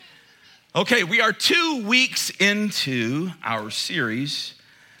Okay, we are 2 weeks into our series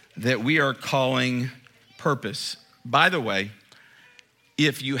that we are calling Purpose. By the way,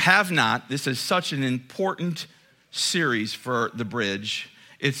 if you have not, this is such an important series for The Bridge.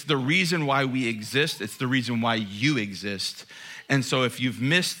 It's the reason why we exist. It's the reason why you exist. And so if you've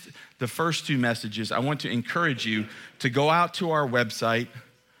missed the first 2 messages, I want to encourage you to go out to our website.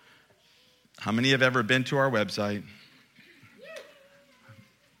 How many have ever been to our website?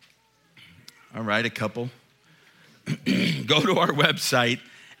 All right, a couple. Go to our website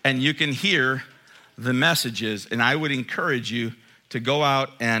and you can hear the messages. And I would encourage you to go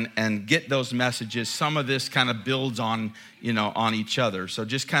out and get those messages. Some of this kind of builds on, on each other. So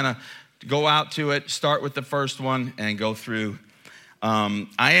just kind of go out to it, start with the first one and go through. I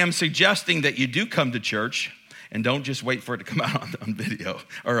am suggesting that you do come to church and don't just wait for it to come out on video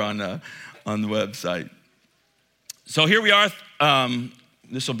or on the website. So here we are.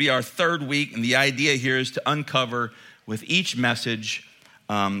 This will be our 3rd week, and the idea here is to uncover with each message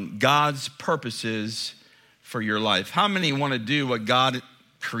God's purposes for your life. How many want to do what God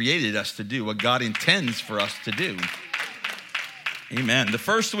created us to do, what God intends for us to do? Amen. The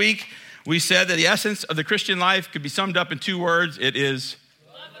first week, we said that the essence of the Christian life could be summed up in 2 words. It is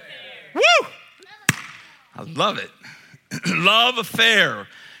love affair. Woo! I love it. Love affair.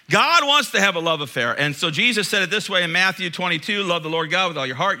 God wants to have a love affair. And so Jesus said it this way in Matthew 22, love the Lord God with all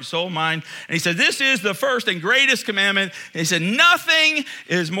your heart, your soul, mind. And he said, this is the first and greatest commandment. And he said, nothing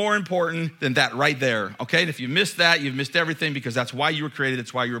is more important than that right there. Okay, and if you missed that, you've missed everything because that's why you were created.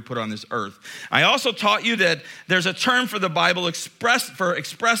 That's why you were put on this earth. I also taught you that there's a term for the Bible for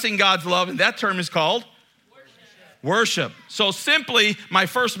expressing God's love, and that term is called worship. So simply, my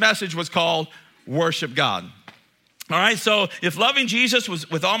first message was called Worship God. All right, so if loving Jesus was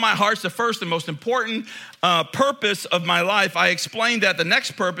with all my heart the first and most important purpose of my life, I explained that the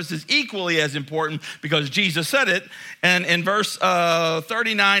next purpose is equally as important because Jesus said it. And in verse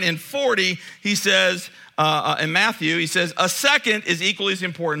 39 and 40, he says, in Matthew, he says, a second is equally as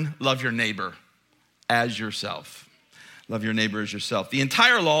important, love your neighbor as yourself. Love your neighbor as yourself. The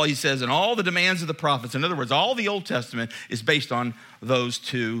entire law, he says, and all the demands of the prophets, in other words, all the Old Testament is based on those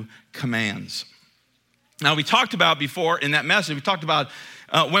 2 commands. Now, we talked about before in that message, we talked about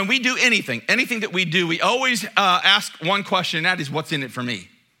when we do anything that we do, we always ask one question, and that is, what's in it for me?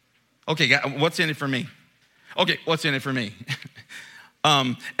 Okay, what's in it for me? Okay, what's in it for me?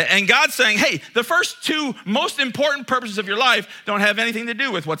 And God's saying, hey, the first 2 most important purposes of your life don't have anything to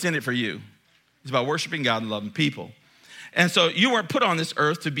do with what's in it for you. It's about worshiping God and loving people. And so you weren't put on this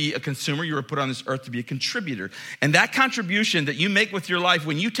earth to be a consumer. You were put on this earth to be a contributor. And that contribution that you make with your life,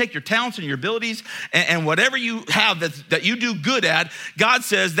 when you take your talents and your abilities and whatever you have that you do good at, God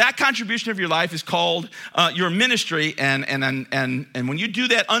says that contribution of your life is called your ministry. And when you do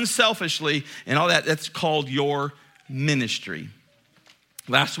that unselfishly and all that, that's called your ministry.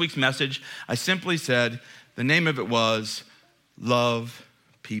 Last week's message, I simply said, the name of it was Love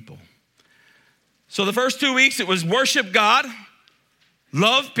People. So the first 2 weeks, it was worship God,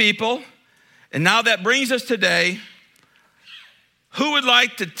 love people, and now that brings us today. Who would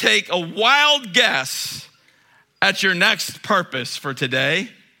like to take a wild guess at your next purpose for today?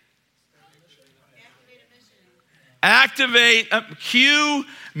 Activate, cue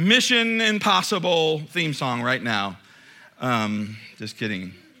Mission Impossible theme song right now. Just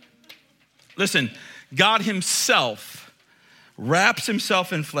kidding. Listen, God himself wraps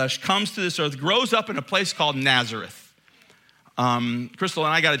himself in flesh, comes to this earth, grows up in a place called Nazareth. Crystal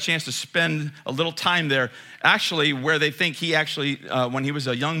and I got a chance to spend a little time there, actually, where they think he actually, when he was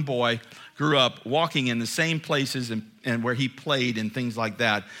a young boy, grew up walking in the same places and where he played and things like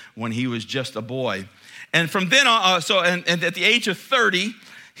that when he was just a boy. And from then on, and at the age of 30,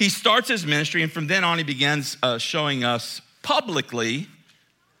 he starts his ministry, and from then on, he begins showing us publicly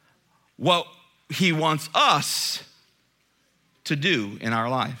what he wants us to do in our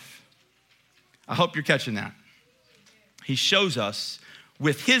life. I hope you're catching that. He shows us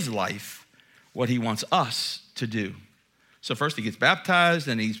with his life what he wants us to do. So first he gets baptized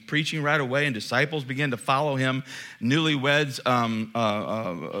and he's preaching right away and disciples begin to follow him. Newlyweds,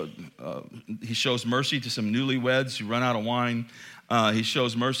 he shows mercy to some newlyweds who run out of wine. He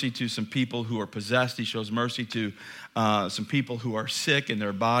shows mercy to some people who are possessed. He shows mercy to some people who are sick in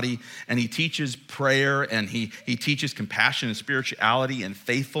their body. And he teaches prayer and he teaches compassion and spirituality and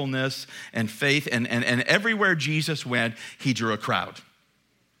faithfulness and faith. And everywhere Jesus went, he drew a crowd.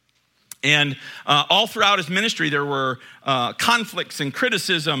 And all throughout his ministry, there were conflicts and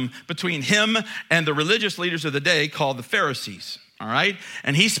criticism between him and the religious leaders of the day called the Pharisees. All right?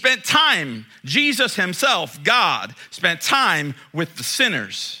 And he spent time, Jesus himself, God, spent time with the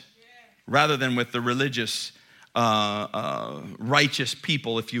sinners rather than with the religious, righteous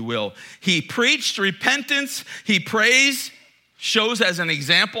people, if you will. He preached repentance. He prays, shows as an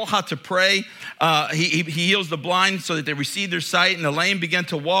example how to pray. He heals the blind so that they receive their sight, and the lame begin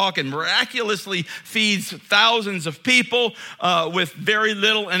to walk, and miraculously feeds thousands of people with very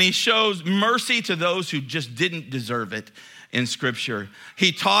little. And he shows mercy to those who just didn't deserve it in Scripture.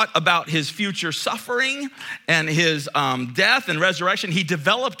 He taught about his future suffering and his death and resurrection. He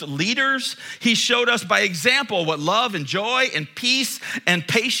developed leaders. He showed us by example what love and joy and peace and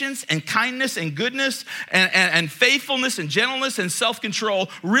patience and kindness and goodness and faithfulness and gentleness and self-control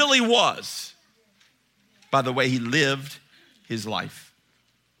really was by the way he lived his life.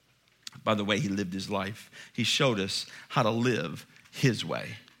 By the way he lived his life. He showed us how to live his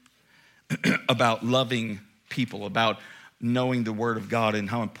way. About loving people, about knowing the Word of God and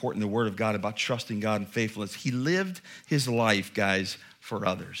how important the Word of God, about trusting God and faithfulness. He lived his life, guys, for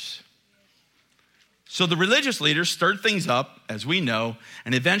others. So the religious leaders stirred things up, as we know,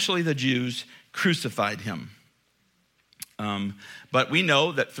 and eventually the Jews crucified him. But we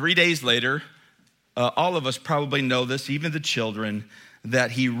know that 3 days later, all of us probably know this, even the children, that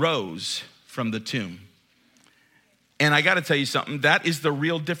he rose from the tomb. And I got to tell you something, that is the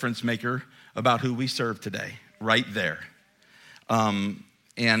real difference maker about who we serve today, right there.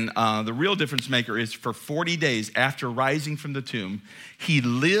 The real difference maker is for 40 days after rising from the tomb, he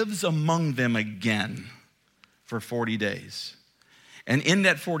lives among them again for 40 days. And in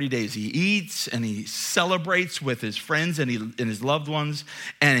that 40 days, he eats and he celebrates with his friends and his loved ones,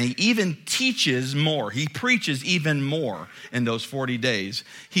 and he even teaches more. He preaches even more in those 40 days.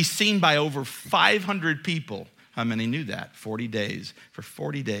 He's seen by over 500 people. How many knew that? 40 days. For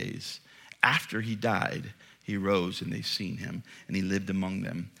 40 days after he died, he rose and they've seen him and he lived among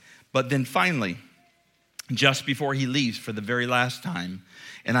them. But then finally, just before he leaves for the very last time,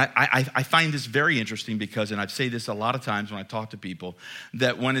 and I find this very interesting because, and I say this a lot of times when I talk to people,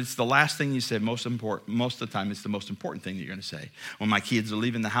 that when it's the last thing you say, most of the time it's the most important thing that you're going to say. When my kids are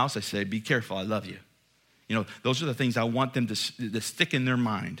leaving the house, I say, be careful, I love you. You know, those are the things I want them to stick in their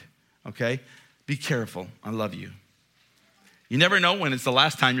mind, okay? Be careful, I love you. You never know when it's the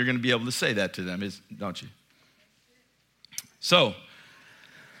last time you're going to be able to say that to them, don't you? So,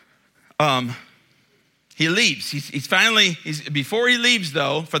 he leaves. Before he leaves,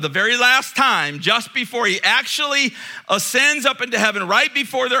 though, for the very last time, just before he actually ascends up into heaven, right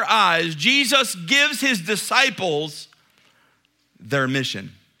before their eyes, Jesus gives his disciples their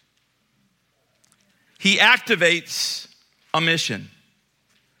mission. He activates a mission.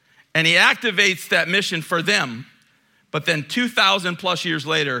 And he activates that mission for them. But then 2,000 plus years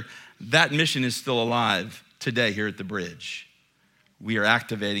later, that mission is still alive today here at the bridge. We are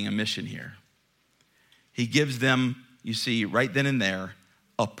activating a mission here. He gives them, you see, right then and there,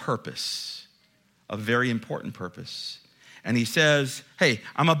 a purpose, a very important purpose. And he says, hey,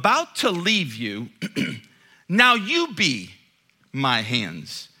 I'm about to leave you. Now you be my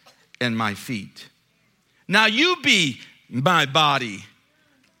hands and my feet. Now you be my body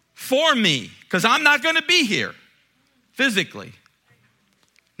for me, because I'm not going to be here physically.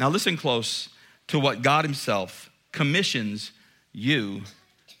 Now listen close to what God himself commissions you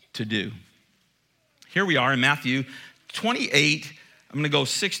to do. Here we are in Matthew 28. I'm going to go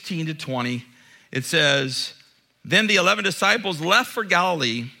 16 to 20. It says, then the 11 disciples left for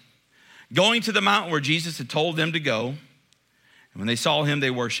Galilee, going to the mountain where Jesus had told them to go. And when they saw him, they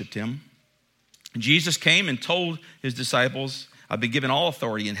worshiped him. And Jesus came and told his disciples, I've been given all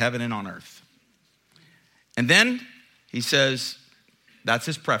authority in heaven and on earth. And then he says, that's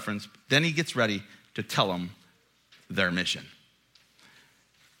his preference. Then he gets ready to tell them their mission.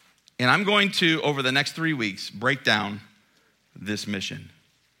 And I'm going to, over the next 3 weeks, break down this mission.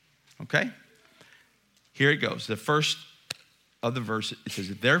 Okay? Here it goes. The first of the verse, it says,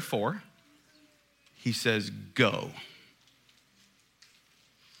 therefore, he says, go.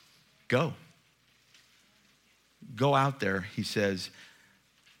 Go. Go out there, he says,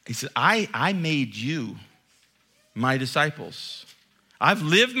 I made you my disciples. I've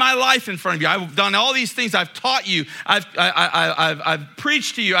lived my life in front of you. I've done all these things. I've taught you. I've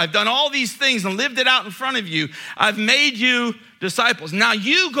preached to you. I've done all these things and lived it out in front of you. I've made you disciples. Now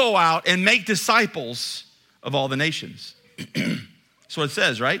you go out and make disciples of all the nations. That's what it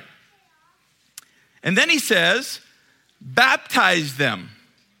says, right? And then he says, baptize them.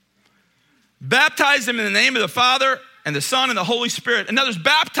 Baptize them in the name of the Father and the Son and the Holy Spirit. In other words,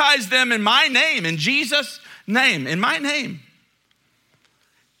 baptize them in my name, in Jesus' name, in my name.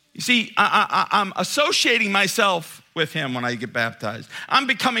 You see, I'm associating myself with him when I get baptized. I'm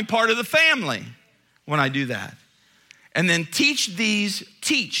becoming part of the family when I do that. And then teach these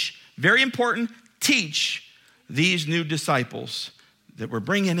very important, teach these new disciples that we're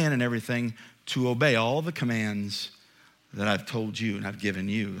bringing in and everything to obey all the commands that I've told you and I've given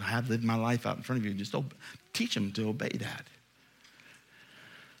you. I've lived my life out in front of you. Just teach them to obey that.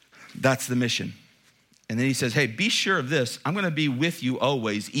 That's the mission. And then he says, hey, be sure of this. I'm going to be with you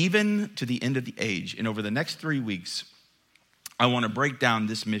always, even to the end of the age. And over the next 3 weeks, I want to break down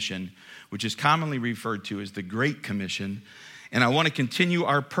this mission, which is commonly referred to as the Great Commission. And I want to continue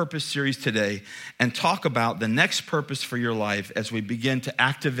our purpose series today and talk about the next purpose for your life as we begin to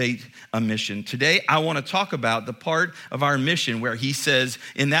activate a mission. Today, I want to talk about the part of our mission where he says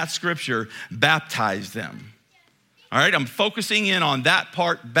in that scripture, baptize them. All right, I'm focusing in on that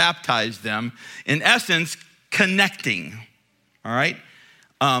part, baptize them. In essence, connecting. All right?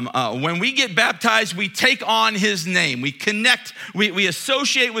 When we get baptized, we take on his name. We connect, we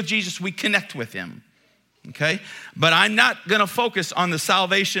associate with Jesus, we connect with him. Okay? But I'm not going to focus on the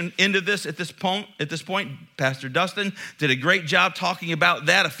salvation end of this at this point. Pastor Dustin did a great job talking about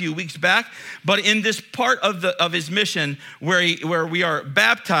that a few weeks back. But in this part of his mission where we are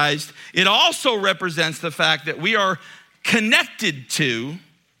baptized, it also represents the fact that we are connected to,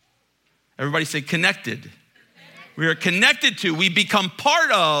 everybody say connected. We are connected to, we become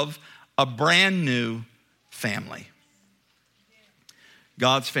part of a brand new family.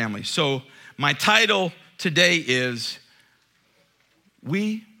 God's family. So my title today is,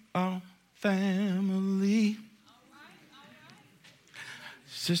 We Are Family.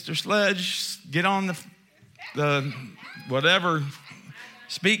 Sister Sledge, get on the whatever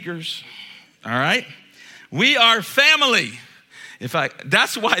speakers. All right? We are family.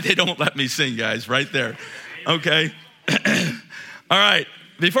 That's why they don't let me sing, guys, right there. Okay? All right.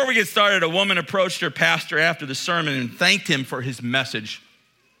 Before we get started, a woman approached her pastor after the sermon and thanked him for his message.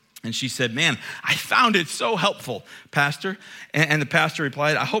 And she said, man, I found it so helpful, Pastor. And the pastor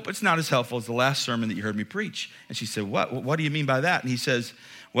replied, I hope it's not as helpful as the last sermon that you heard me preach. And she said, what do you mean by that? And he says,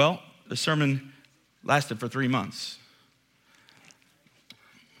 well, the sermon lasted for 3 months.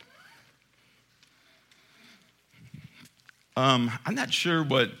 I'm not sure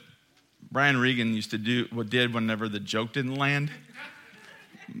what Brian Regan did whenever the joke didn't land.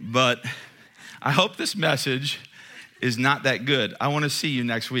 But I hope this message is not that good. I want to see you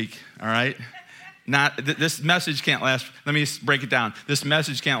next week, all right? This message can't last, let me break it down. This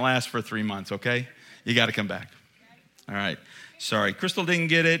message can't last for 3 months, okay? You got to come back. All right. Sorry, Crystal didn't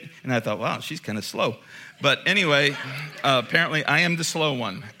get it, and I thought, wow, she's kind of slow. But anyway, apparently I am the slow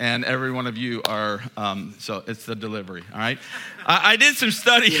one, and every one of you are, so it's the delivery, all right? I did some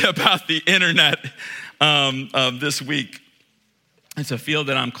study about the internet this week. It's a field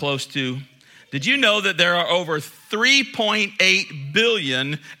that I'm close to. Did you know that there are over 3.8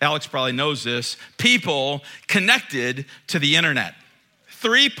 billion, Alex probably knows this, people connected to the internet?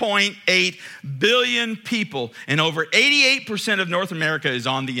 3.8 billion people, and over 88% of North America is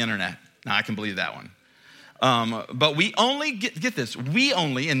on the internet. Now, I can believe that one. But we only, get this, we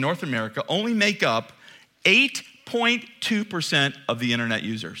only, in North America, only make up 8.2% of the internet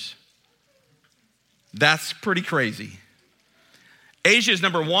users. That's pretty crazy. Asia is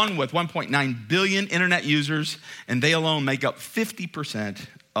number one with 1.9 billion internet users, and they alone make up 50%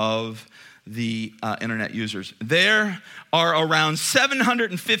 of the internet users. There are around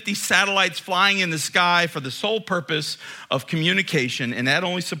 750 satellites flying in the sky for the sole purpose of communication, and that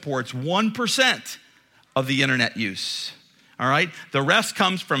only supports 1% of the internet use. All right? The rest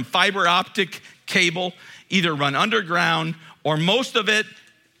comes from fiber optic cable, either run underground or most of it,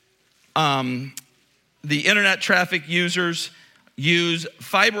 the internet traffic users use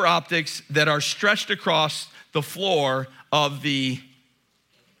fiber optics that are stretched across the floor of the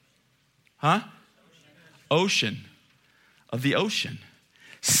ocean.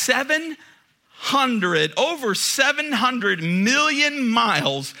 Over 700 million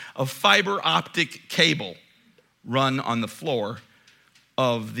miles of fiber optic cable run on the floor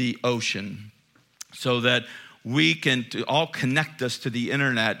of the ocean so that we can all connect us to the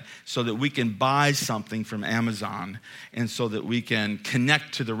internet so that we can buy something from Amazon and so that we can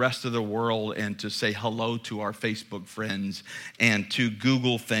connect to the rest of the world and to say hello to our Facebook friends and to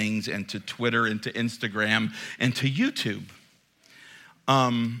Google things and to Twitter and to Instagram and to YouTube.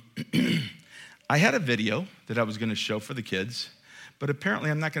 I had a video that I was going to show for the kids, but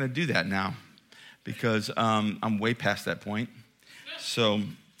apparently I'm not going to do that now because I'm way past that point. So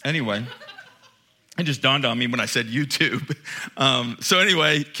anyway, it just dawned on me when I said YouTube. So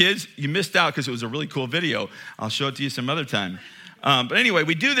anyway, kids, you missed out because it was a really cool video. I'll show it to you some other time. But anyway,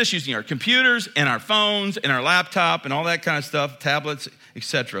 we do this using our computers and our phones and our laptop and all that kind of stuff, tablets,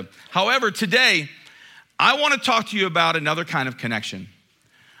 etc. However, today, I want to talk to you about another kind of connection.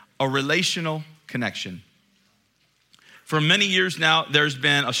 a relational connection. For many years now, there's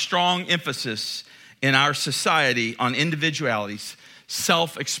been a strong emphasis in our society on individualities,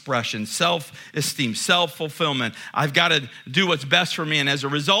 self-expression, self-esteem, self-fulfillment. I've got to do what's best for me. And as a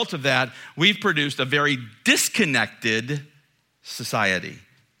result of that, we've produced a very disconnected society.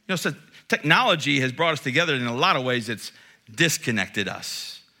 So technology has brought us together. In a lot of ways, it's disconnected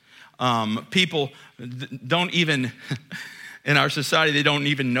us. People don't even, in our society, they don't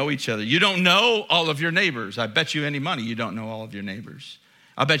even know each other. You don't know all of your neighbors. I bet you any money you don't know all of your neighbors.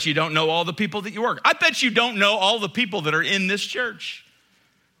 I bet you don't know all the people that you work. I bet you don't know all the people that are in this church.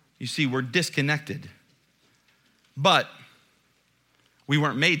 You see, we're disconnected. But we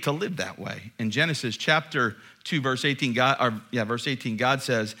weren't made to live that way. In Genesis chapter 2, verse 18, God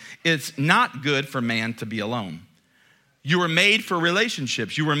says, it's not good for man to be alone. You were made for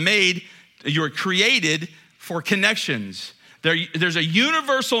relationships. You were created for connections. There's a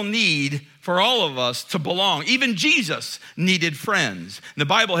universal need for all of us to belong. Even Jesus needed friends. And the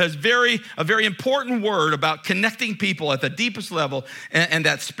Bible has a very important word about connecting people at the deepest level, and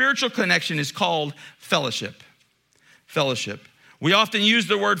that spiritual connection is called fellowship. Fellowship. We often use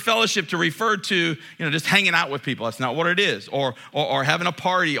the word fellowship to refer to, just hanging out with people. That's not what it is. Or having a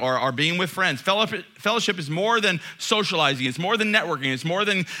party or being with friends. Fellowship is more than socializing. It's more than networking. It's more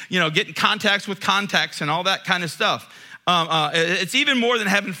than, getting contacts with contacts and all that kind of stuff. It's even more than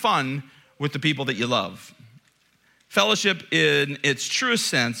having fun with the people that you love. Fellowship in its truest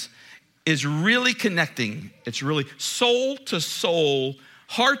sense is really connecting. It's really soul to soul,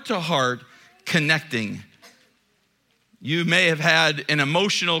 heart to heart connecting. You may have had an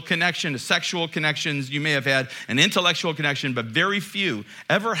emotional connection, a sexual connections. You may have had an intellectual connection, but very few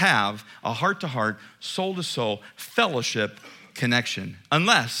ever have a heart-to-heart, soul-to-soul fellowship connection.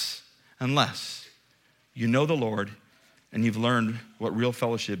 Unless you know the Lord and you've learned what real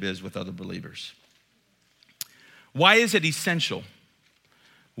fellowship is with other believers. Why is it essential?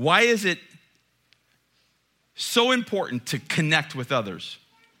 Why is it so important to connect with others?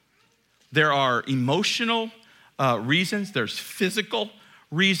 There are emotional reasons, there's physical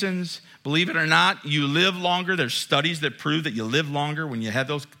reasons. Believe it or not, you live longer. There's studies that prove that you live longer when you have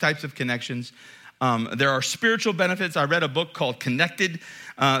those types of connections. There are spiritual benefits. I read a book called Connected.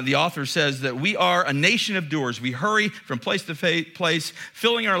 The author says that we are a nation of doers. We hurry from place to place,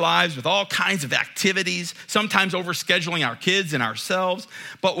 filling our lives with all kinds of activities, sometimes overscheduling our kids and ourselves.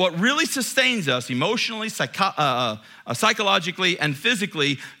 But what really sustains us emotionally, psychologically, and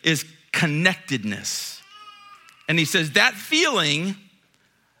physically is connectedness. And he says that feeling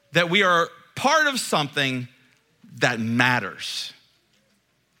that we are part of something that matters.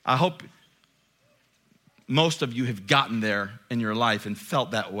 I hope most of you have gotten there in your life and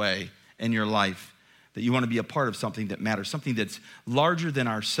felt that way in your life, that you want to be a part of something that matters, something that's larger than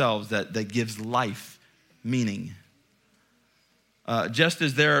ourselves, that gives life meaning. Just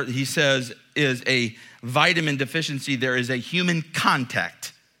as there, he says, is a vitamin deficiency, there is a human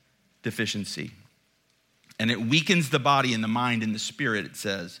contact deficiency. And it weakens the body and the mind and the spirit, it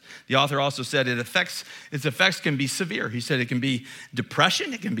says. The author also said its effects can be severe. He said it can be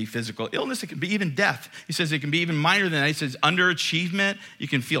depression, it can be physical illness, it can be even death. He says it can be even minor than that. He says underachievement, you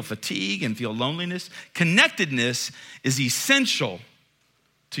can feel fatigue and feel loneliness. Connectedness is essential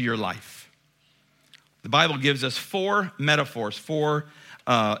to your life. The Bible gives us 4 metaphors, 4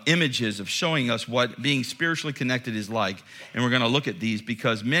 images of showing us what being spiritually connected is like. And we're going to look at these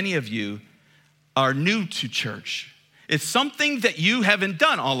because many of you are new to church. It's something that you haven't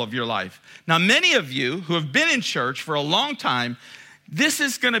done all of your life. Now, many of you who have been in church for a long time, this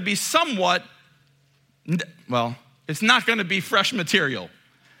is going to be somewhat, it's not going to be fresh material.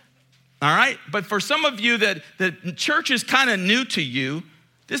 All right? But for some of you that church is kind of new to you,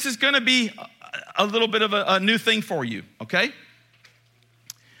 this is going to be a little bit of a new thing for you, okay?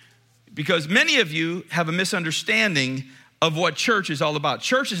 Because many of you have a misunderstanding of what church is all about.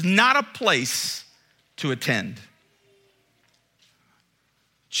 Church is not a place to attend.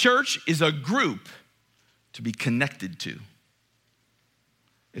 Church is a group to be connected to.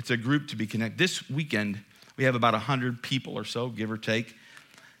 It's a group to be connected. This weekend, we have about 100 people or so, give or take,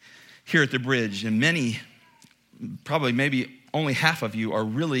 here at the Bridge. And many, probably maybe only half of you are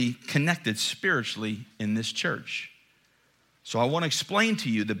really connected spiritually in this church. So I want to explain to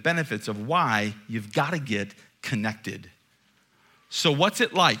you the benefits of why you've got to get connected. So what's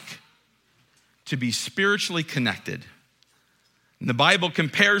it like to be spiritually connected? And the Bible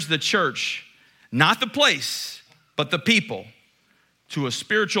compares the church, not the place, but the people, to a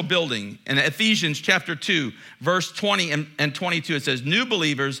spiritual building. In Ephesians chapter 2, verse 20 and 22, it says, new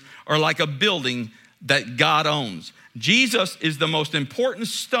believers are like a building that God owns. Jesus is the most important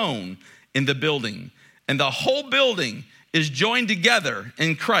stone in the building. And the whole building is joined together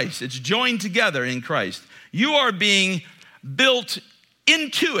in Christ. It's joined together in Christ. You are being built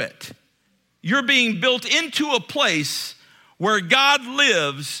into it. You're being built into a place where God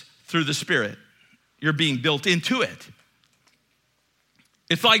lives through the Spirit. You're being built into it.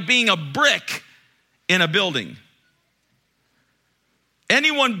 It's like being a brick in a building.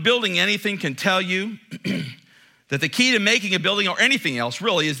 Anyone building anything can tell you that the key to making a building or anything else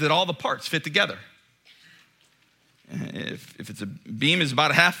really is that all the parts fit together. If it's a beam is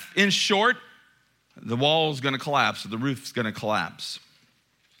about a half inch short, the wall is going to collapse, or the roof is going to collapse.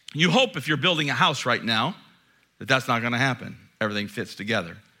 You hope if you're building a house right now that that's not going to happen. Everything fits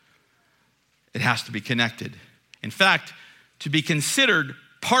together. It has to be connected. In fact, to be considered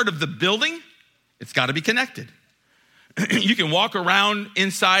part of the building, it's got to be connected. You can walk around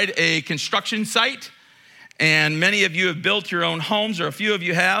inside a construction site, and many of you have built your own homes, or a few of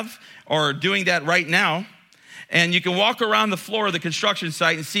you have, or are doing that right now. And you can walk around the floor of the construction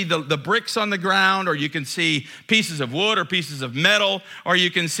site and see the bricks on the ground, or you can see pieces of wood or pieces of metal, or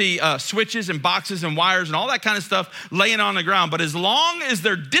you can see switches and boxes and wires and all that kind of stuff laying on the ground. But as long as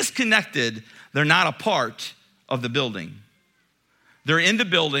they're disconnected, they're not a part of the building. They're in the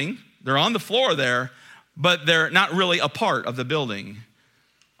building, they're on the floor there, but they're not really a part of the building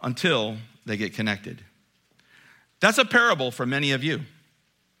until they get connected. That's a parable for many of you.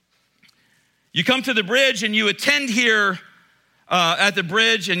 You come to the bridge and you attend here at the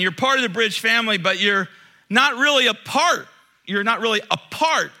bridge, and you're part of the bridge family, but you're not really a part. You're not really a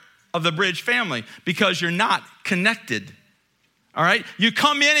part of the bridge family because you're not connected. All right? You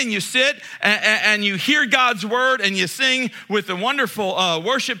come in and you sit and you hear God's word and you sing with the wonderful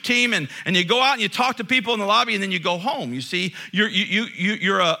worship team, and you go out and you talk to people in the lobby, and then you go home. You see,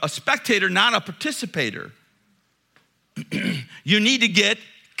 you're a spectator, not a participator. You need to get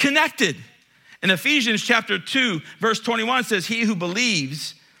connected. In Ephesians chapter 2, verse 21, it says, he who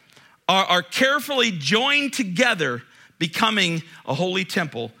believes are carefully joined together, becoming a holy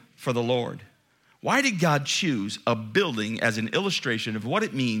temple for the Lord. Why did God choose a building as an illustration of what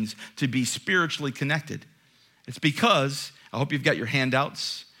it means to be spiritually connected? It's because, I hope you've got your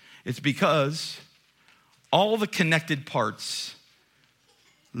handouts, it's because all the connected parts,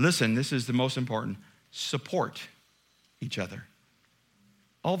 listen, this is the most important, support each other.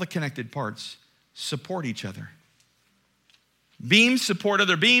 All the connected parts support each other. Beams support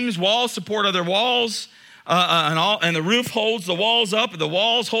other beams, walls support other walls, and the roof holds the walls up, and the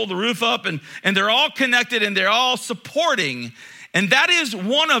walls hold the roof up, and they're all connected and they're all supporting. And that is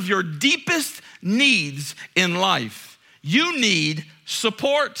one of your deepest needs in life. You need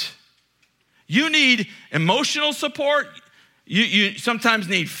support. You need emotional support. You sometimes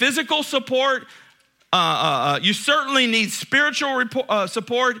need physical support. You certainly need spiritual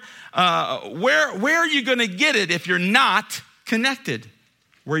support. Where are you going to get it if you're not connected?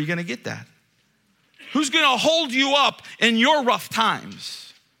 Where are you going to get that? Who's going to hold you up in your rough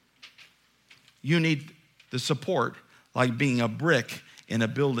times? You need the support, like being a brick in a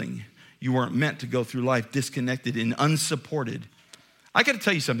building. You weren't meant to go through life disconnected and unsupported. I got to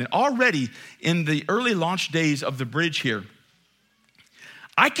tell you something. Already in the early launch days of the bridge here,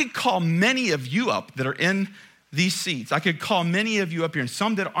 I could call many of you up that are in these seats. I could call many of you up here and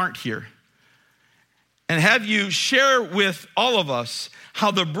some that aren't here, and have you share with all of us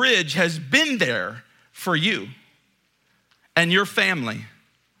how the bridge has been there for you and your family.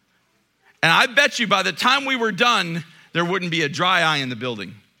 And I bet you by the time we were done, there wouldn't be a dry eye in the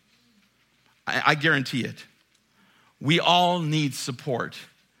building. I guarantee it. We all need support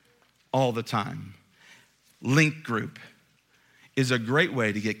all the time. Link Group is a great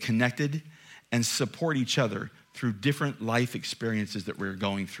way to get connected and support each other through different life experiences that we're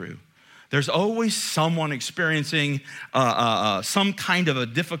going through. There's always someone experiencing some kind of a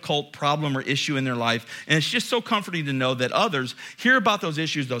difficult problem or issue in their life, and it's just so comforting to know that others hear about those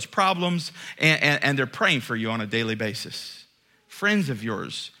issues, those problems, and they're praying for you on a daily basis. Friends of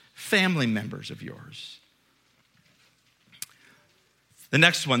yours, family members of yours. The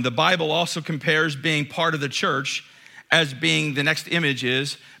next one, the Bible also compares being part of the church as being, the next image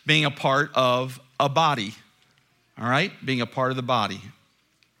is being a part of a body. All right? Being a part of the body.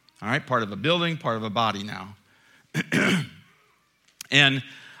 All right? Part of a building, part of a body now. And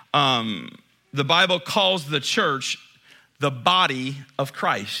the Bible calls the church the body of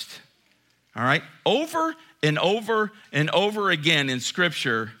Christ. All right? Over and over and over again in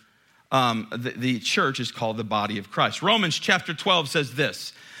Scripture, the church is called the body of Christ. Romans chapter 12 says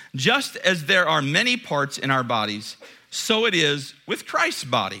this: just as there are many parts in our bodies, so it is with Christ's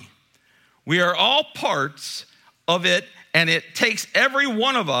body. We are all parts of it, and it takes every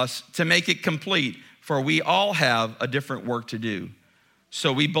one of us to make it complete, for we all have a different work to do.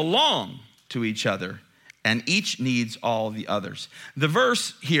 So we belong to each other, and each needs all the others. The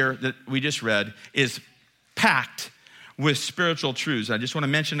verse here that we just read is packed with spiritual truths. I just want to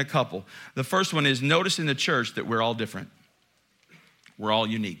mention a couple. The first one is, notice in the church that we're all different. We're all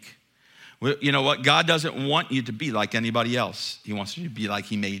unique. You know what? God doesn't want you to be like anybody else. He wants you to be like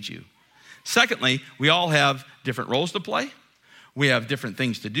he made you. Secondly, we all have different roles to play. We have different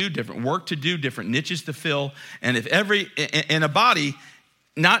things to do, different work to do, different niches to fill. And if in a body,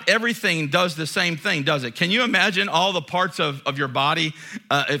 not everything does the same thing, does it? Can you imagine all the parts of your body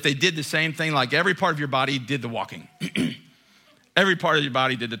if they did the same thing? Like every part of your body did the walking. Every part of your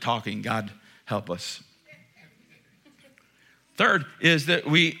body did the talking. God help us. Third is that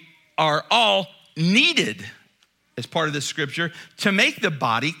we are all needed as part of this scripture to make the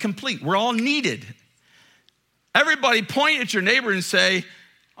body complete. We're all needed. Everybody point at your neighbor and say,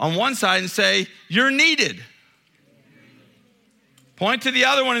 on one side and say, you're needed. Point to the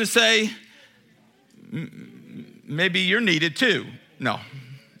other one and say, maybe you're needed too. No.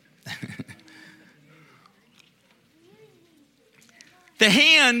 The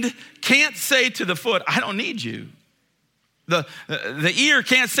hand can't say to the foot, I don't need you. The ear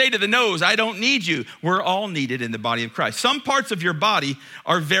can't say to the nose, I don't need you. We're all needed in the body of Christ. Some parts of your body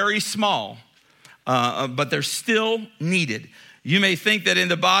are very small, but they're still needed. You may think that in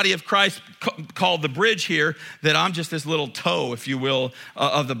the body of Christ, called the bridge here, that I'm just this little toe, if you will,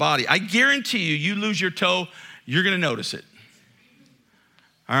 of the body. I guarantee you, you lose your toe, you're going to notice it.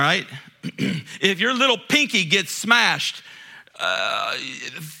 All right? If your little pinky gets smashed,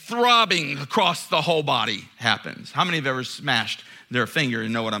 throbbing across the whole body happens. How many have ever smashed their finger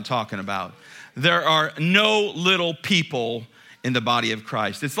and know what I'm talking about? There are no little people in the body of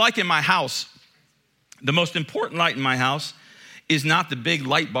Christ. It's like in my house. The most important light in my house is not the big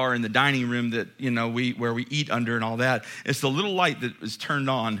light bar in the dining room that, where we eat under and all that. It's the little light that is turned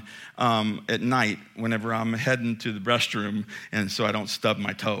on at night whenever I'm heading to the restroom, and so I don't stub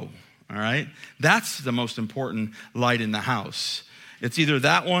my toe. All right? That's the most important light in the house. It's either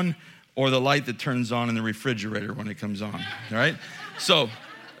that one or the light that turns on in the refrigerator when it comes on. All right? So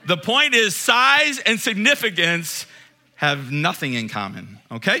the point is, size and significance have nothing in common.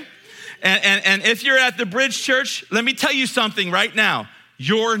 Okay? And if you're at the Bridge Church, let me tell you something right now.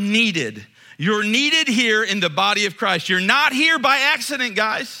 You're needed. You're needed here in the body of Christ. You're not here by accident,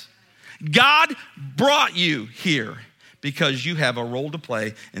 guys. God brought you here because you have a role to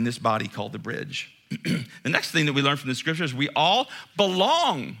play in this body called the Bridge. The next thing that we learn from the scripture is we all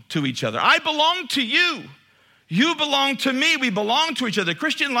belong to each other. I belong to you. You belong to me. We belong to each other.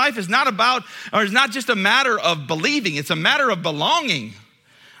 Christian life is not just a matter of believing. It's a matter of belonging.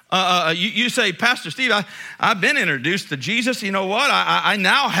 You say, Pastor Steve, I've been introduced to Jesus. You know what? I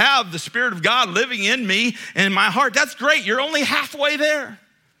now have the Spirit of God living in me and in my heart. That's great. You're only halfway there.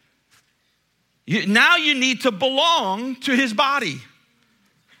 Now you need to belong to his body.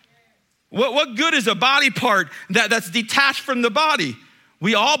 What good is a body part that's detached from the body?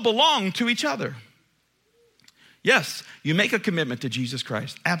 We all belong to each other. Yes, you make a commitment to Jesus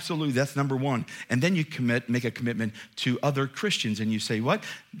Christ. Absolutely, that's number one. And then you make a commitment to other Christians and you say, what?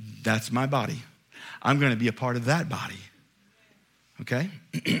 That's my body. I'm going to be a part of that body. Okay?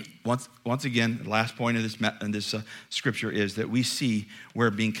 Once again, the last point of this scripture is that we see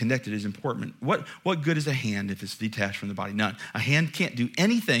where being connected is important. What good is a hand if it's detached from the body? None. A hand can't do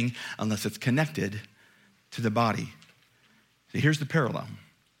anything unless it's connected to the body. So here's the parallel.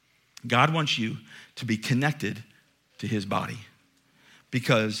 God wants you to be connected to his body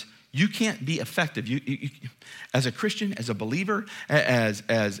because you can't be effective. You as a Christian, as a believer,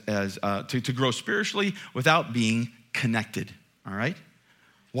 to grow spiritually without being connected. All right?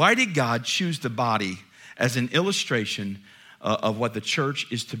 Why did God choose the body as an illustration of what the church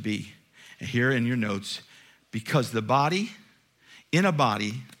is to be? And here in your notes, because the body, in a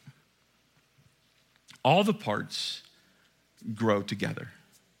body, all the parts grow together.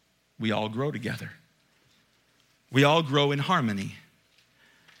 We all grow together. We all grow in harmony.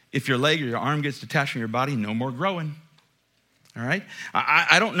 If your leg or your arm gets detached from your body, no more growing. All right?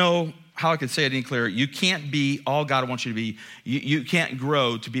 I don't know how I could say it any clearer. You can't be all God wants you to be. You can't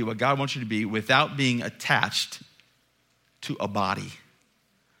grow to be what God wants you to be without being attached to a body,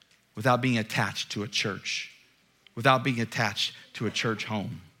 without being attached to a church, without being attached to a church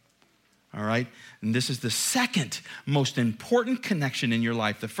home. All right? And this is the second most important connection in your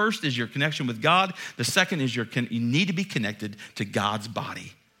life. The first is your connection with God. The second is you need to be connected to God's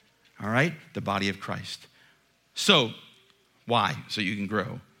body. All right? The body of Christ. So, why? So you can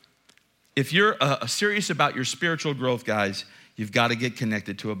grow. if you're serious about your spiritual growth, guys, you've got to get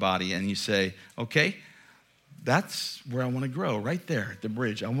connected to a body. And you say, okay, that's where I want to grow, right there at the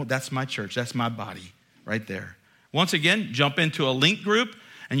bridge. That's my church. That's my body right there. Once again, jump into a link group,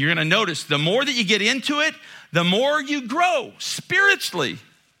 and you're going to notice the more that you get into it, the more you grow spiritually.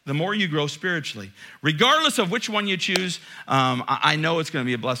 The more you grow spiritually. Regardless of which one you choose, I know it's going to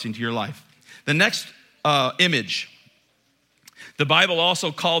be a blessing to your life. The next image, the Bible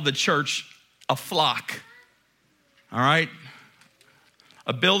also called the church a flock. All right?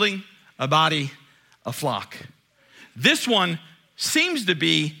 A building, a body, a flock. This one seems to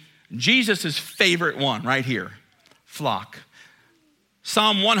be Jesus' favorite one right here, flock.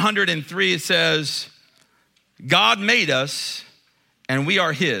 Psalm 103, it says, God made us, and we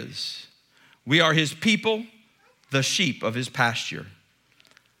are his. We are his people, the sheep of his pasture.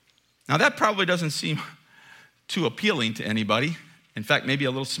 Now that probably doesn't seem too appealing to anybody. In fact, maybe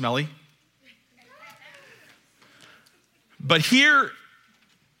a little smelly. But here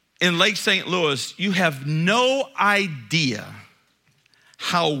in Lake St. Louis, you have no idea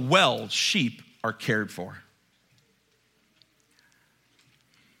how well sheep are cared for.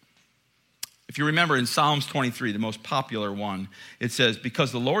 If you remember in Psalms 23, the most popular one, it says,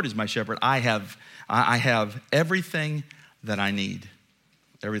 because the Lord is my shepherd, I have everything that I need.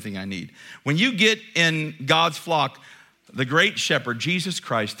 Everything I need. When you get in God's flock, the great shepherd, Jesus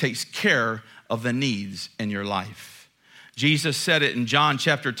Christ, takes care of the needs in your life. Jesus said it in John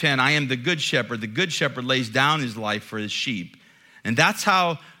chapter 10, I am the good shepherd. The good shepherd lays down his life for his sheep. And that's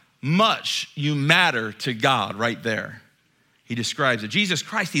how much you matter to God right there. He describes it. Jesus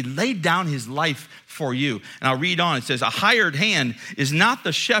Christ, he laid down his life for you. And I'll read on. It says, a hired hand is not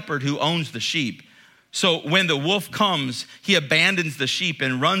the shepherd who owns the sheep. So when the wolf comes, he abandons the sheep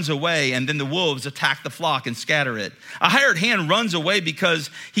and runs away, and then the wolves attack the flock and scatter it. A hired hand runs away because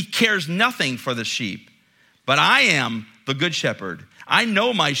he cares nothing for the sheep. But I am the good shepherd. I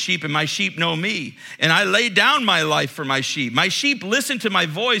know my sheep, and my sheep know me. And I lay down my life for my sheep. My sheep listen to my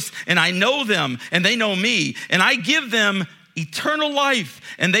voice, and I know them, and they know me. And I give them eternal life,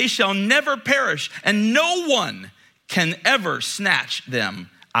 and they shall never perish, and no one can ever snatch them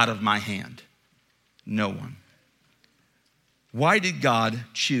out of my hand. No one. Why did God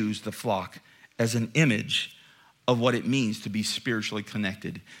choose the flock as an image of what it means to be spiritually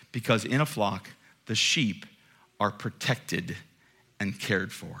connected? Because in a flock, the sheep are protected and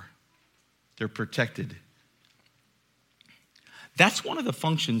cared for. They're protected. That's one of the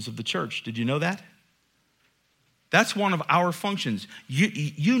functions of the church. Did you know that? That's one of our functions.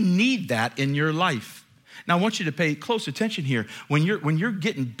 You need that in your life. Now, I want you to pay close attention here. When you're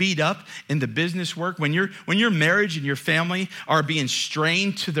getting beat up in the business work, when your marriage and your family are being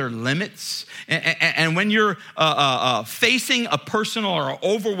strained to their limits, and when you're facing a personal or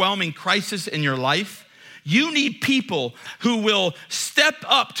overwhelming crisis in your life, you need people who will step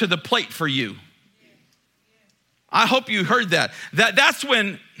up to the plate for you. I hope you heard that. That's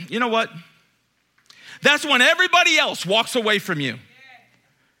when, you know what? That's when everybody else walks away from you.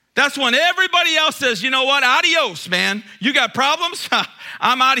 That's when everybody else says, you know what, adios, man. You got problems?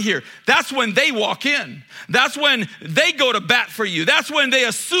 I'm out of here. That's when they walk in. That's when they go to bat for you. That's when they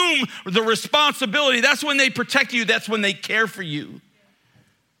assume the responsibility. That's when they protect you. That's when they care for you.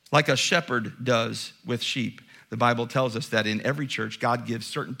 Like a shepherd does with sheep. The Bible tells us that in every church, God gives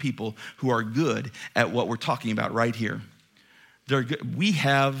certain people who are good at what we're talking about right here. They're good. We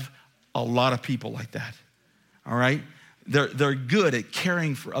have a lot of people like that, all right? They're good at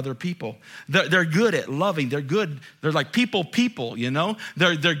caring for other people. They're good at loving. They're good. They're like people, you know?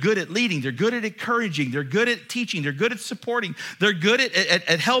 They're good at leading. They're good at encouraging. They're good at teaching. They're good at supporting. They're good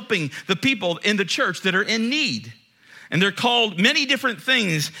at helping the people in the church that are in need. And they're called many different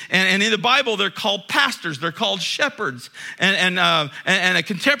things. And in the Bible, they're called pastors. They're called shepherds. And a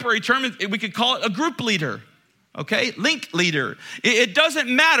contemporary term, we could call it a group leader. Okay, link leader. It doesn't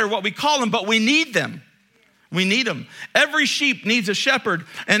matter what we call them, but we need them. We need them. Every sheep needs a shepherd,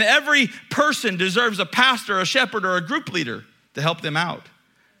 and every person deserves a pastor, a shepherd, or a group leader to help them out.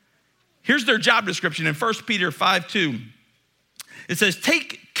 Here's their job description in 1 Peter 5:2. It says,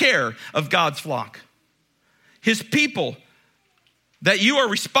 take care of God's flock, his people that you are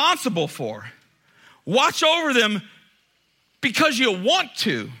responsible for. Watch over them because you want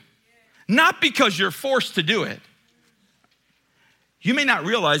to. Not because you're forced to do it. You may not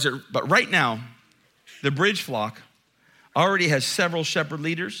realize it, but right now, the Bridge flock already has several shepherd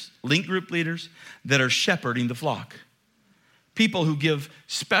leaders, link group leaders, that are shepherding the flock. People who give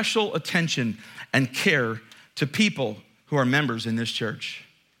special attention and care to people who are members in this church.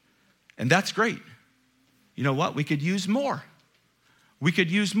 And that's great. You know what? We could use more. We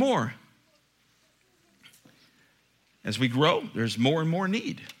could use more. As we grow, there's more and more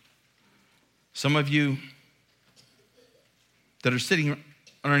need. Some of you that are sitting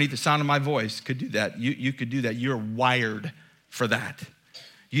underneath the sound of my voice could do that. You could do that. You're wired for that.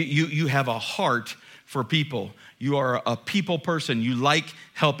 You have a heart for people. You are a people person. You like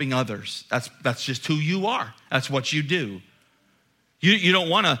helping others. That's just who you are. That's what you do. You don't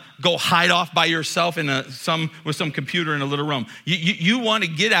want to go hide off by yourself with some computer in a little room. You want to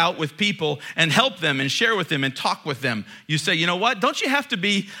get out with people and help them and share with them and talk with them. You say, you know what? Don't you have to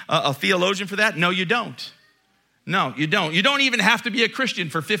be a theologian for that? No, you don't. No, you don't. You don't even have to be a Christian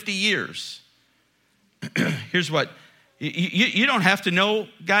for 50 years. Here's what. You don't have to know,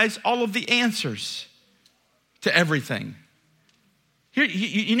 guys, all of the answers to everything. Here,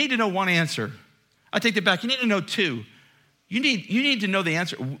 you need to know one answer. I take that back. You need to know two. You need to know the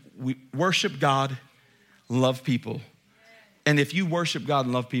answer. We worship God, love people. And if you worship God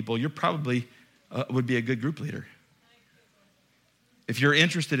and love people, you're probably would be a good group leader. If you're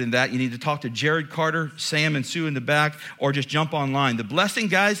interested in that, you need to talk to Jared Carter, Sam and Sue in the back, or just jump online. The blessing,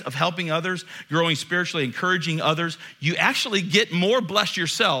 guys, of helping others, growing spiritually, encouraging others, you actually get more blessed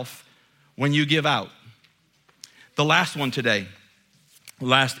yourself when you give out. The last one today,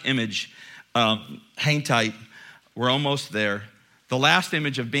 last image, hang tight. We're almost there. The last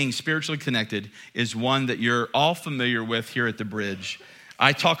image of being spiritually connected is one that you're all familiar with here at the Bridge.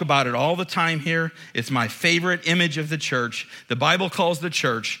 I talk about it all the time here. It's my favorite image of the church. The Bible calls the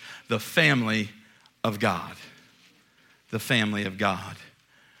church the family of God. The family of God.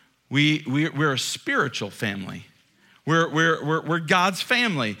 We're a spiritual family. We're God's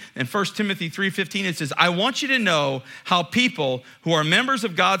family. In 1 Timothy 3:15, it says, I want you to know how people who are members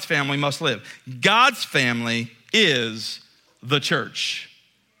of God's family must live. God's family is the church.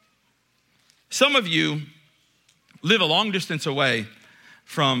 Some of you live a long distance away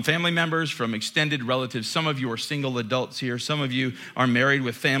from family members, from extended relatives. Some of you are single adults here. Some of you are married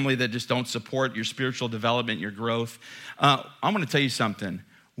with family that just don't support your spiritual development, your growth. I'm going to tell you something.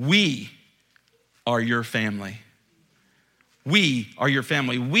 We are your family. We are your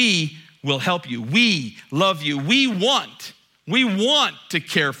family. We will help you. We love you. We want to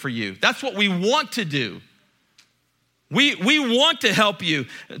care for you. That's what we want to do. We want to help you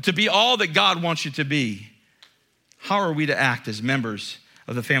to be all that God wants you to be. How are we to act as members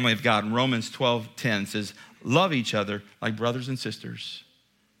of the family of God? In Romans 12:10 says, love each other like brothers and sisters.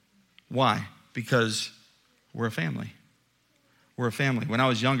 Why? Because we're a family. We're a family. When I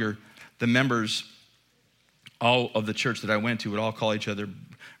was younger, the members, all of the church that I went to, would all call each other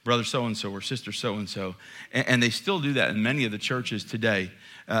brother so-and-so or sister so-and-so. And they still do that in many of the churches today.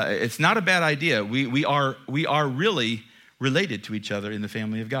 It's not a bad idea. We are really related to each other in the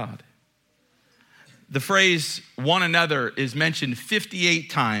family of God. The phrase one another is mentioned 58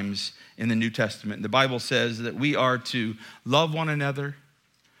 times in the New Testament. The Bible says that we are to love one another.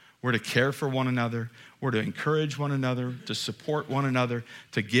 We're to care for one another. We're to encourage one another, to support one another,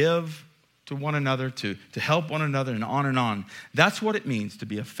 to give to one another, to help one another, and on and on. That's what it means to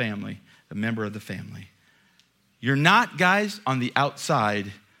be a family, a member of the family. You're not, guys, on the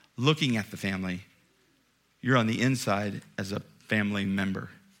outside looking at the family. You're on the inside as a family member.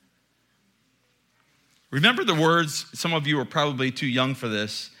 Remember the words, some of you are probably too young for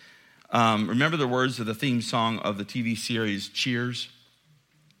this. Remember the words of the theme song of the TV series Cheers?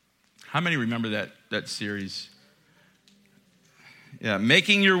 How many remember that series? Yeah,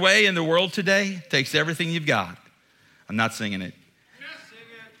 making your way in the world today takes everything you've got. I'm not singing it.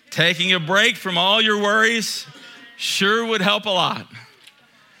 Taking a break from all your worries sure would help a lot.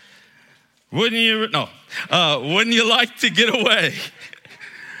 Wouldn't you? No. Wouldn't you like to get away?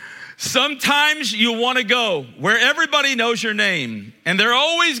 Sometimes you want to go where everybody knows your name, and they're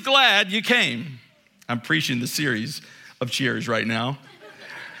always glad you came. I'm preaching the series of Cheers right now.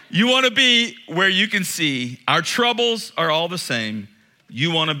 You want to be where you can see our troubles are all the same.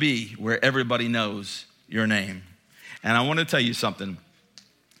 You want to be where everybody knows your name. And I want to tell you something.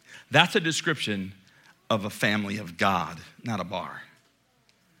 That's a description of a family of God, not a bar.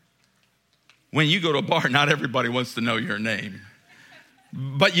 When you go to a bar, not everybody wants to know your name.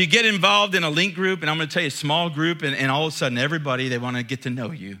 But you get involved in a link group, and I'm going to tell you, a small group, and all of a sudden everybody, they want to get to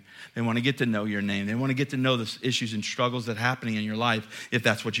know you. They want to get to know your name. They want to get to know the issues and struggles that are happening in your life, if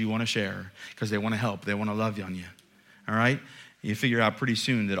that's what you want to share, because they want to help. They want to love you on you. All right? You figure out pretty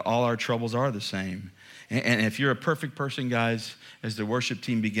soon that all our troubles are the same. And if you're a perfect person, guys, as the worship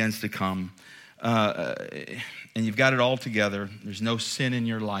team begins to come, and you've got it all together, there's no sin in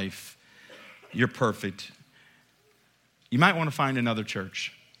your life, you're perfect, you might want to find another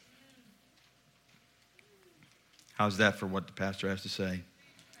church. How's that for what the pastor has to say?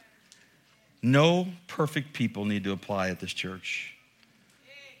 No perfect people need to apply at this church.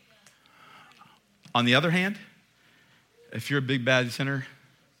 On the other hand, if you're a big bad sinner,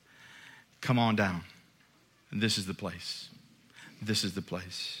 come on down. This is the place. This is the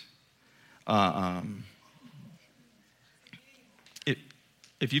place.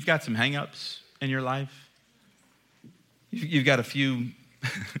 If you've got some hang-ups in your life, you've got a few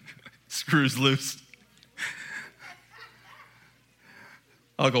screws loose,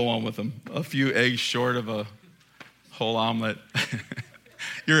 I'll go on with them. A few eggs short of a whole omelet.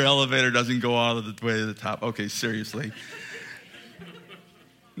 Your elevator doesn't go all of the way to the top. Okay, seriously.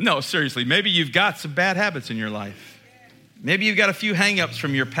 No, seriously. Maybe you've got some bad habits in your life. Maybe you've got a few hang-ups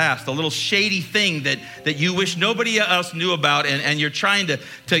from your past, a little shady thing that you wish nobody else knew about, and you're trying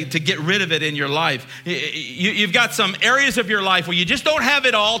to get rid of it in your life. You've got some areas of your life where you just don't have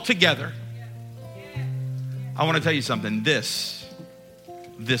it all together. I want to tell you something. This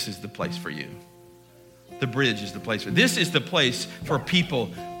is the place for you. The Bridge is the place for you. This is the place for people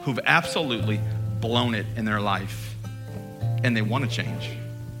who've absolutely blown it in their life, and they want to change,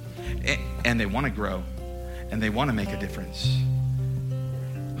 and they want to grow, and they want to make a difference,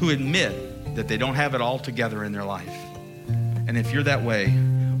 who admit that they don't have it all together in their life. And if you're that way,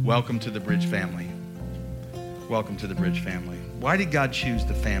 welcome to the Bridge family. Welcome to the Bridge family. Why did God choose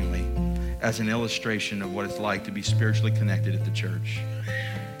the family as an illustration of what it's like to be spiritually connected at the church?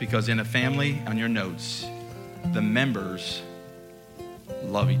 Because in a family, on your notes, the members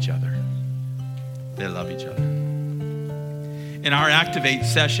love each other. They love each other. In our Activate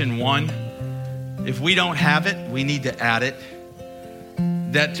session 1, if we don't have it, we need to add it.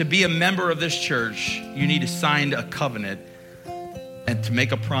 That to be a member of this church, you need to sign a covenant and to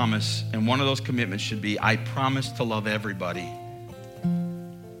make a promise. And one of those commitments should be, I promise to love everybody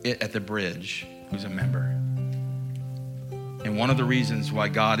at the Bridge who's a member. And one of the reasons why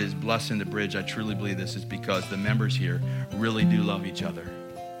God is blessing the Bridge, I truly believe this, is because the members here really do love each other.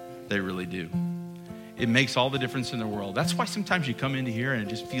 They really do. It makes all the difference in the world. That's why sometimes you come into here and it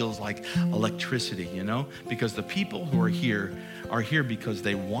just feels like electricity, you know? Because the people who are here because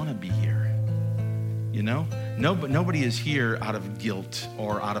they want to be here, you know? No, but nobody is here out of guilt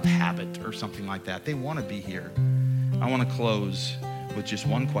or out of habit or something like that. They want to be here. I want to close with just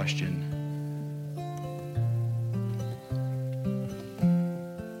one question.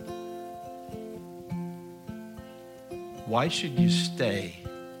 Why should you stay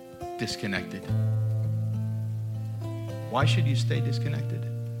disconnected? Why should you stay disconnected?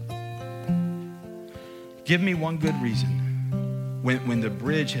 Give me one good reason. When the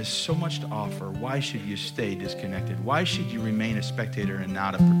Bridge has so much to offer, why should you stay disconnected? Why should you remain a spectator and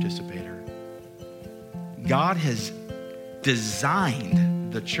not a participator? God has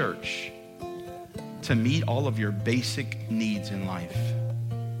designed the church to meet all of your basic needs in life.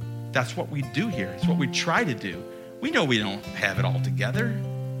 That's what we do here. It's what we try to do. We know we don't have it all together.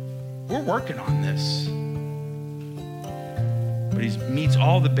 We're working on this. But he meets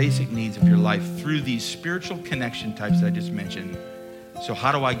all the basic needs of your life through these spiritual connection types that I just mentioned. So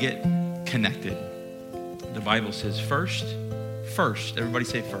how do I get connected? The Bible says first, everybody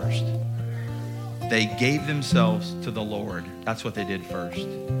say first. They gave themselves to the Lord. That's what they did first.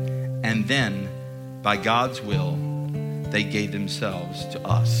 And then, by God's will, they gave themselves to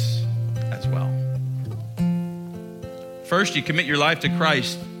us as well. First, you commit your life to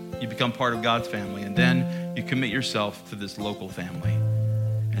Christ. You become part of God's family. And then you commit yourself to this local family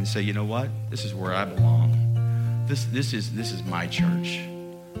and say, you know what? This is where I belong. This is my church.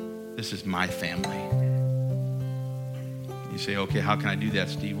 This is my family. You say, okay, how can I do that,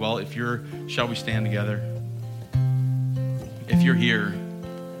 Steve? Well, shall we stand together? If you're here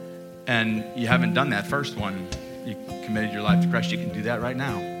and you haven't done that first one, you committed your life to Christ, you can do that right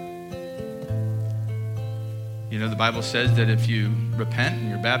now. You know, the Bible says that if you repent and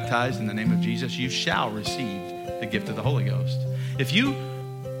you're baptized in the name of Jesus, you shall receive the gift of the Holy Ghost. If you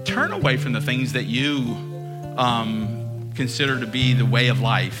turn away from the things that you consider to be the way of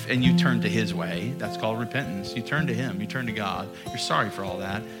life and you turn to his way, that's called repentance. You turn to him, you turn to God. You're sorry for all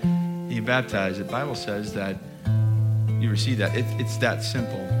that. And you baptize. The Bible says that you receive that. It's that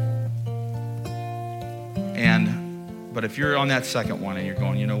simple. But if you're on that second one and you're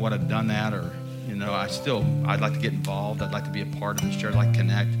going, you know what, I've done that, or you know, I'd like to get involved. I'd like to be a part of this church. I'd like to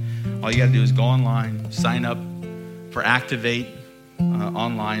connect. All you got to do is go online, sign up for Activate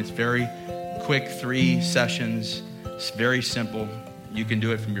online. It's very quick, 3 sessions. It's very simple. You can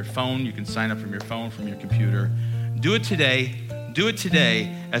do it from your phone. You can sign up from your phone, from your computer. Do it today. Do it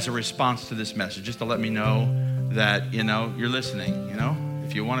today as a response to this message, just to let me know that, you know, you're listening, you know,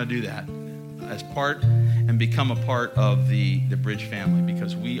 if you want to do that as part and become a part of the Bridge family,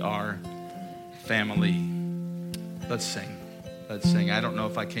 because we are family. Let's sing. Let's sing. I don't know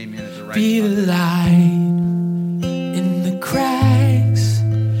if I came in at the right Be spot. the light in the cracks.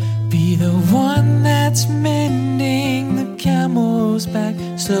 Be the one that's mending the camel's back.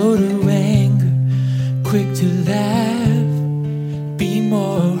 Slow to anger, quick to laugh. Be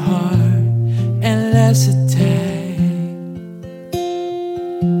more heart and less attack.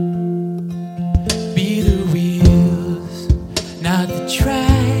 Be the wheels, not the track.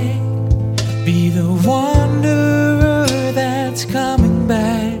 Be the wanderer that's coming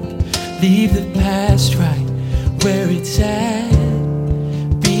back. Leave the past right where it's at.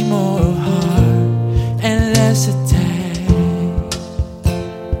 Be more heart and less attack.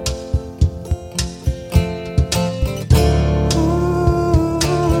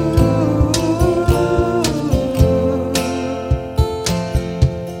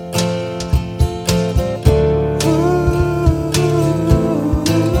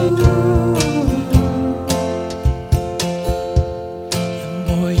 The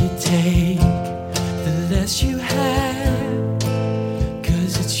more you take, the less you have.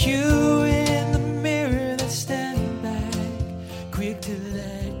 'Cause it's you in the mirror that's standing back. Quick to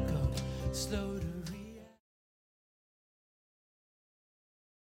let go, slow to